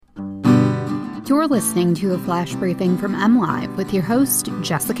You're listening to a flash briefing from MLive with your host,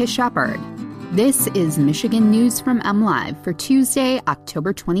 Jessica Shepard. This is Michigan News from MLive for Tuesday,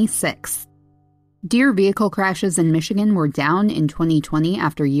 October 26th. Deer vehicle crashes in Michigan were down in 2020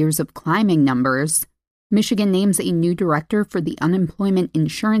 after years of climbing numbers. Michigan names a new director for the Unemployment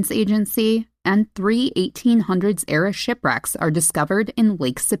Insurance Agency, and 3 1800s-era shipwrecks are discovered in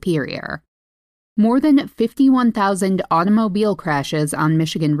Lake Superior. More than 51,000 automobile crashes on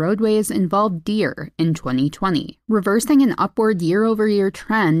Michigan roadways involved deer in 2020, reversing an upward year-over-year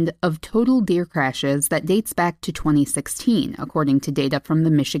trend of total deer crashes that dates back to 2016, according to data from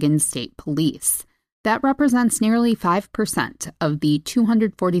the Michigan State Police. That represents nearly 5% of the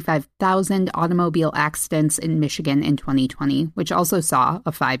 245,000 automobile accidents in Michigan in 2020, which also saw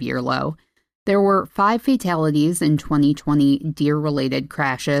a 5-year low. There were 5 fatalities in 2020 deer-related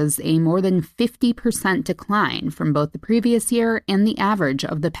crashes, a more than 50% decline from both the previous year and the average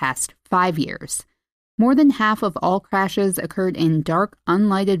of the past 5 years. More than half of all crashes occurred in dark,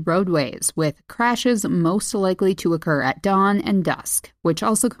 unlighted roadways, with crashes most likely to occur at dawn and dusk, which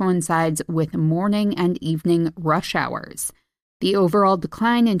also coincides with morning and evening rush hours. The overall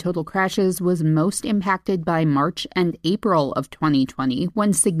decline in total crashes was most impacted by March and April of 2020,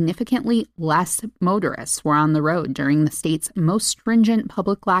 when significantly less motorists were on the road during the state's most stringent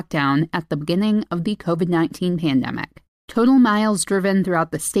public lockdown at the beginning of the COVID-19 pandemic. Total miles driven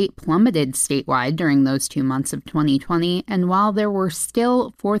throughout the state plummeted statewide during those 2 months of 2020, and while there were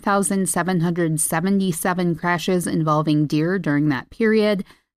still 4,777 crashes involving deer during that period,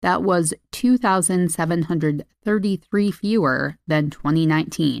 that was 2,733 fewer than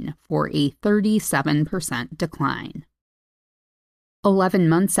 2019, for a 37% decline. 11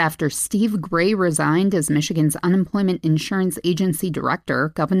 months after Steve Gray resigned as Michigan's Unemployment Insurance Agency director,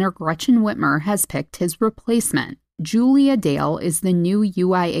 Governor Gretchen Whitmer has picked his replacement. Julia Dale is the new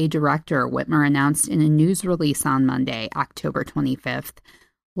UIA director, Whitmer announced in a news release on Monday, October 25th.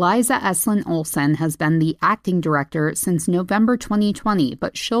 Liza Eslin Olsen has been the acting director since November 2020,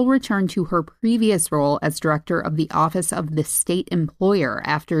 but she'll return to her previous role as director of the Office of the State Employer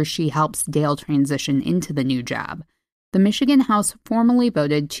after she helps Dale transition into the new job. The Michigan House formally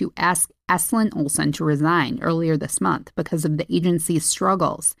voted to ask Eslin Olsen to resign earlier this month because of the agency's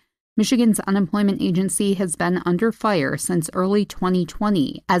struggles. Michigan's unemployment agency has been under fire since early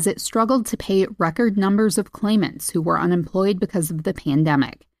 2020 as it struggled to pay record numbers of claimants who were unemployed because of the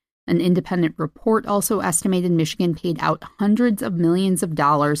pandemic. An independent report also estimated Michigan paid out hundreds of millions of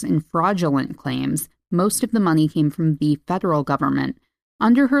dollars in fraudulent claims. Most of the money came from the federal government.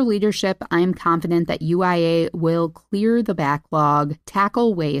 Under her leadership, I am confident that UIA will clear the backlog,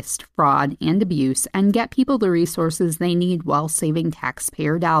 tackle waste, fraud, and abuse, and get people the resources they need while saving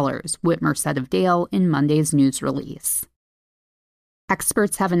taxpayer dollars, Whitmer said of Dale in Monday's news release.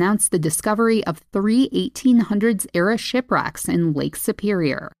 Experts have announced the discovery of 3 1800s-era shipwrecks in Lake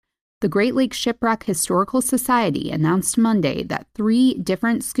Superior. The Great Lakes Shipwreck Historical Society announced Monday that 3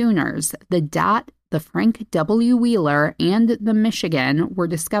 different schooners, the Dot, the Frank W. Wheeler, and the Michigan, were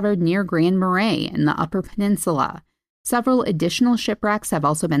discovered near Grand Marais in the Upper Peninsula. Several additional shipwrecks have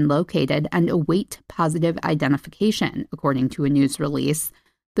also been located and await positive identification, according to a news release.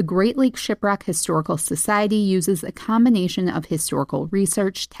 The Great Lakes Shipwreck Historical Society uses a combination of historical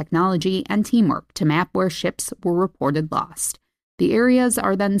research, technology, and teamwork to map where ships were reported lost. The areas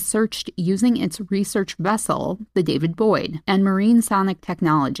are then searched using its research vessel, the David Boyd, and marine sonic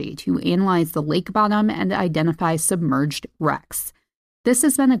technology to analyze the lake bottom and identify submerged wrecks. This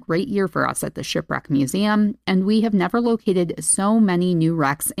has been a great year for us at the Shipwreck Museum, and we have never located so many new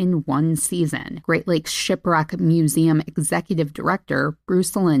wrecks in one season, Great Lakes Shipwreck Museum Executive Director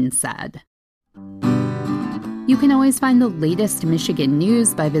Bruce Lynn said. You can always find the latest Michigan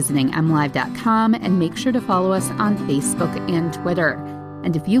news by visiting mlive.com, and make sure to follow us on Facebook and Twitter.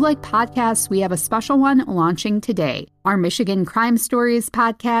 And if you like podcasts, we have a special one launching today. Our Michigan Crime Stories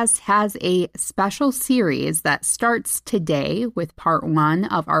podcast has a special series that starts today with part 1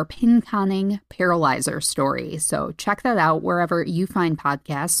 of our pin-conning paralyzer story. So check that out wherever you find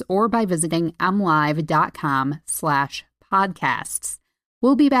podcasts or by visiting mlive.com/podcasts.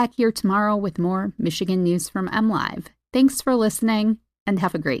 We'll be back here tomorrow with more Michigan news from MLive. Thanks for listening, and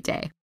have a great day.